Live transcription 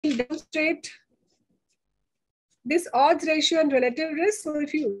will demonstrate this odds ratio and relative risk. So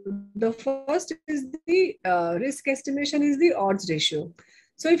if you, the first is the risk estimation is the odds ratio.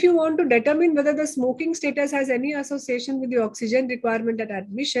 So if you want to determine whether the smoking status has any association with the oxygen requirement at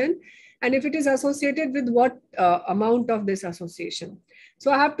admission, and if it is associated with what amount of this association.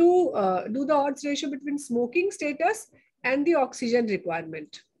 So I have to do the odds ratio between smoking status and the oxygen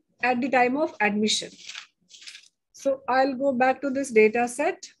requirement at the time of admission. So I'll go back to this data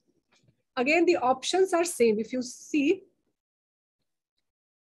set. Again, the options are same. If you see,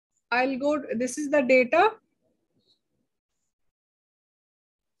 I'll go, this is the data.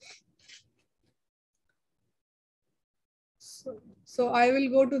 So I will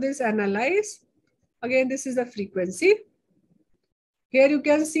go to this analyze. Again, this is the frequency. Here you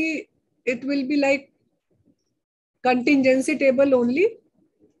can see it will be like contingency table only.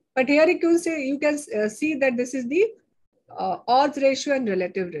 But here you can see that this is the odds ratio and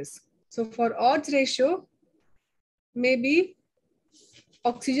relative risk. So for odds ratio, maybe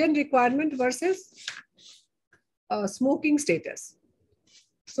oxygen requirement versus smoking status.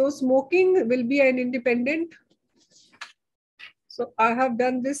 So smoking will be an independent. So I have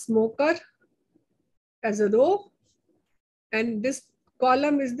done this smoker as a row, and this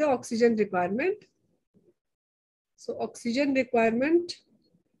column is the oxygen requirement. So oxygen requirement,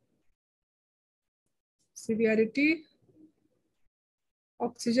 severity,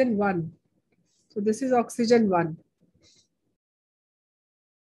 oxygen 1. So this is oxygen 1.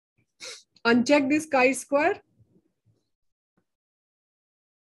 Uncheck this chi-square.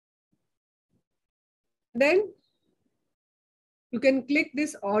 Then you can click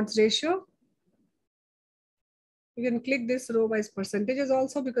this odds ratio. You can click this row-wise percentages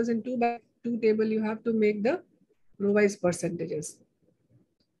also, because in 2x2 table, you have to make the row-wise percentages.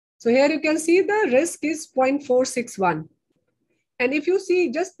 So here you can see the risk is 0.461. And if you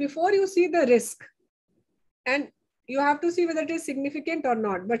see, just before you see the risk, and you have to see whether it is significant or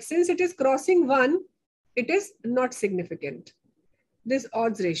not. But since it is crossing 1, it is not significant. This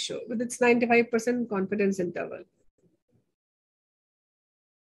odds ratio with its 95% confidence interval.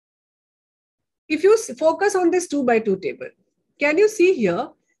 If you focus on this 2x2 table, can you see here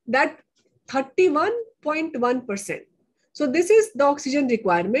that 31.1%. So this is the oxygen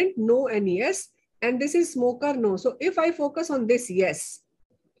requirement, no and yes, and this is smoker, no. So if I focus on this, yes.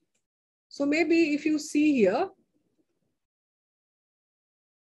 So maybe if you see here,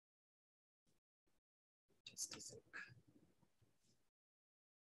 just a sec.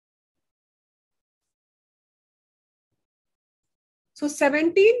 So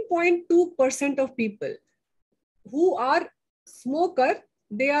 17.2% of people who are smoker,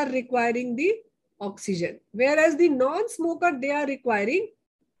 they are requiring the oxygen. Whereas the non-smoker, they are requiring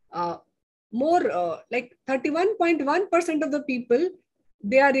more, like 31.1% of the people,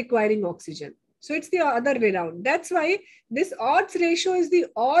 they are requiring oxygen. So it's the other way around. That's why this odds ratio is the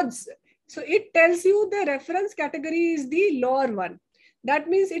odds. So it tells you the reference category is the lower one. That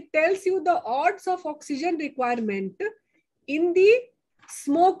means it tells you the odds of oxygen requirement in the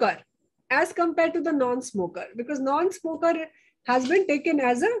smoker as compared to the non-smoker, because non-smoker has been taken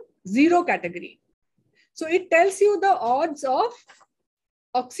as a 0 category. So it tells you the odds of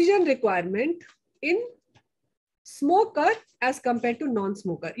oxygen requirement in smoker as compared to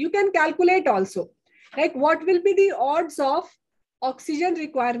non-smoker. You can calculate also, like what will be the odds of oxygen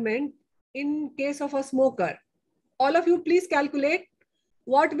requirement in case of a smoker. All of you please calculate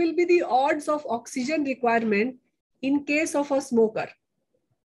what will be the odds of oxygen requirement in case of a smoker.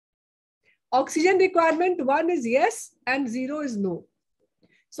 Oxygen requirement 1 is yes and 0 is no.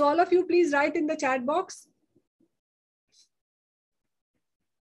 So all of you please write in the chat box.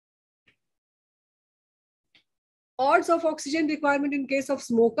 Odds of oxygen requirement in case of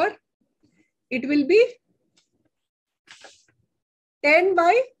smoker, it will be 10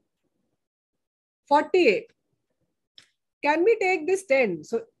 by 48. Can we take this 10?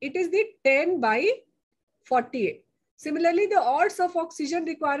 So it is the 10 by 48. Similarly, the odds of oxygen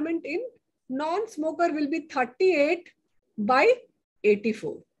requirement in non-smoker will be 38 by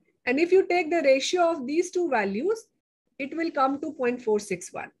 84. And if you take the ratio of these two values, it will come to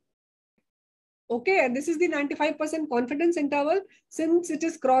 0.461. Okay, and this is the 95% confidence interval. Since it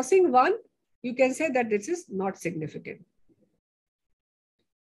is crossing 1, you can say that this is not significant.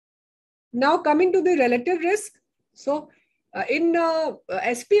 Now coming to the relative risk. So in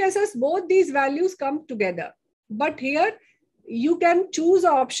SPSS, both these values come together. But here you can choose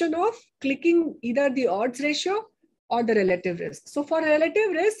an option of clicking either the odds ratio or the relative risk. So for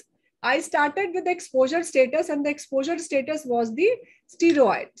relative risk, I started with the exposure status, and the exposure status was the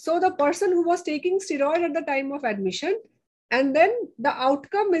steroid. So the person who was taking steroid at the time of admission, And then the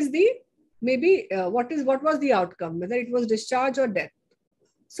outcome is the, maybe what was the outcome, whether it was discharge or death.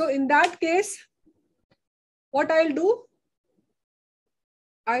 So in that case, what I'll do,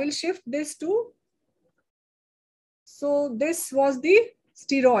 I will shift this to, so this was the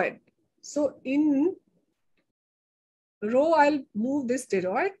steroid. So in row, I'll move this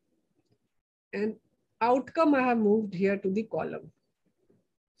steroid, and outcome I have moved here to the column.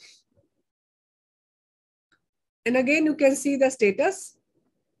 And again, you can see the status.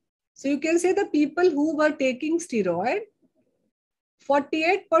 So you can say the people who were taking steroid,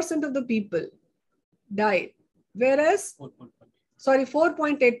 48% of the people died, whereas,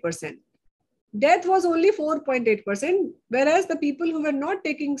 4.8%. Death was only 4.8%, whereas the people who were not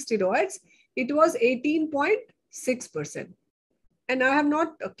taking steroids, it was 18.6%. And I have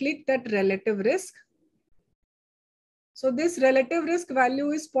not clicked that relative risk. So this relative risk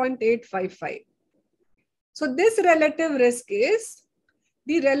value is 0.855. So this relative risk is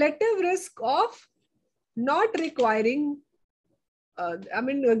the relative risk of not requiring,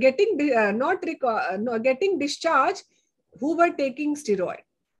 getting discharge who were taking steroid.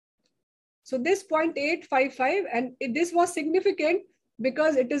 So this 0.855, and this was significant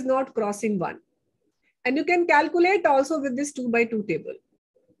because it is not crossing 1. And you can calculate also with this 2/2 table,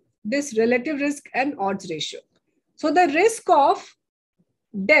 this relative risk and odds ratio. So the risk of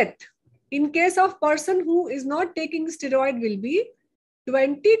death in case of person who is not taking steroid will be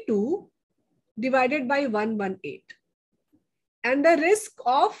 22 divided by 118. And the risk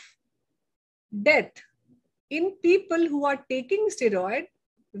of death in people who are taking steroid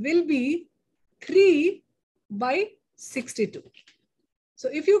will be 3 by 62. So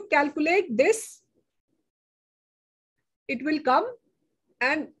if you calculate this, it will come.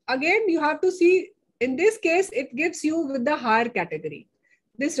 And again, you have to see, in this case, it gives you with the higher category,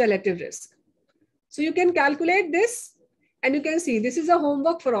 this relative risk. So you can calculate this, and you can see this is a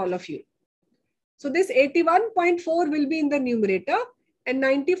homework for all of you. So this 81.4 will be in the numerator and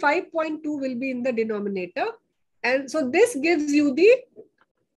 95.2 will be in the denominator. And so this gives you the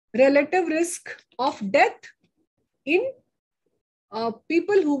relative risk of death in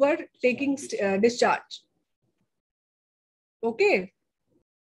people who were taking discharge. Okay.